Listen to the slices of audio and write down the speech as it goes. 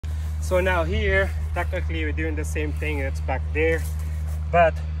So now here, technically we're doing the same thing, it's back there,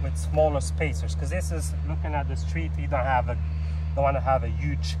 but with smaller spacers, because this is looking at the street. You don't want to have a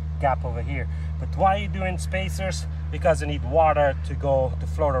huge gap over here. But why are you doing spacers? Because you need water to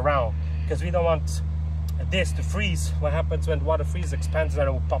float around, because we don't want this to freeze. What happens when water freezes, expands, and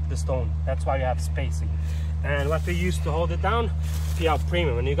it will pop the stone. That's why you have spacing. And what we use to hold it down, PL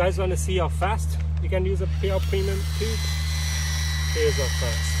Premium. And you guys want to see how fast you can use a PL Premium tube? Here's how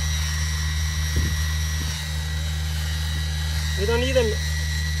fast. You don't need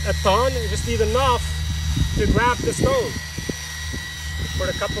a ton, you just need enough to grab the stone.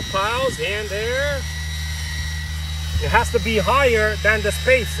 Put a couple piles here and there. It has to be higher than the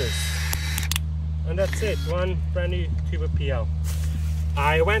spacers. And that's it, one brand new tube of PL.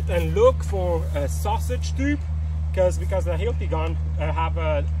 I went and looked for a sausage tube because the Hiltigon have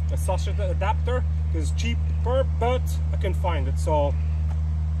a sausage adapter. It's cheaper, but I couldn't find it, so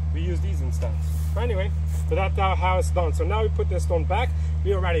we use these instead. But anyway, so that's how it's done. So now we put this stone back.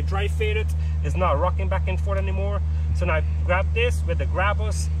 We already dry faded. It's not rocking back and forth anymore. So now I grab this with the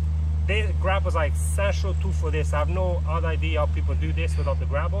grabbers. The grabbers are essential tool for this. I have no other idea how people do this without the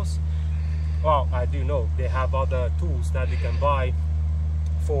grabbers. Well, I do know they have other tools that you can buy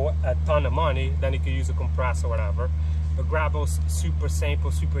for a ton of money. Then you can use a compressor or whatever. The grabbers, super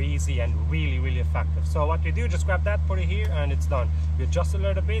simple, super easy, and really, really effective. So what you do, just grab that, put it here, and it's done. You adjust a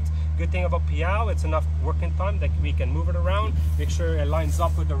little bit. Good thing about PL, it's enough working time that we can move it around, make sure it lines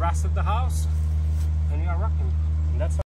up with the rest of the house, and you are rocking. And that's